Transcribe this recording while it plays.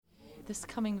This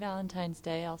coming Valentine's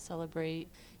Day, I'll celebrate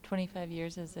 25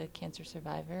 years as a cancer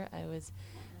survivor. I was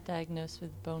diagnosed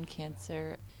with bone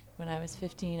cancer when I was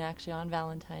 15, actually on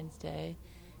Valentine's Day,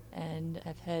 and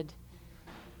I've had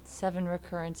 7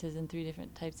 recurrences in 3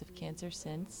 different types of cancer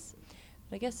since.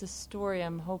 But I guess the story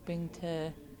I'm hoping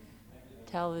to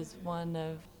tell is one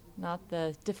of not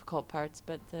the difficult parts,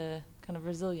 but the kind of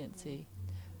resiliency.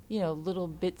 Little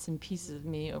bits and pieces of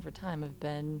me over time have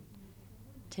been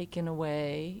taken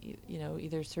away,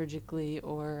 either surgically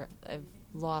or I've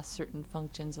lost certain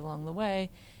functions along the way,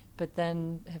 but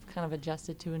then have kind of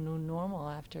adjusted to a new normal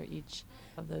after each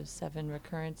of those 7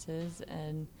 recurrences.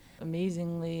 And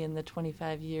amazingly, in the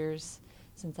 25 years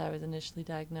since I was initially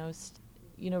diagnosed,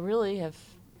 really have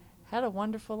had a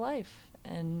wonderful life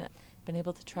and been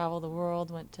able to travel the world,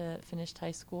 finished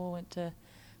high school, went to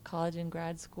college and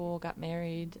grad school, got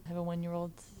married, have a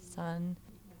 1-year-old son.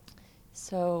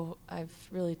 So I've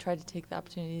really tried to take the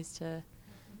opportunities to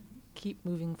keep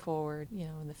moving forward,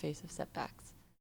 in the face of setbacks.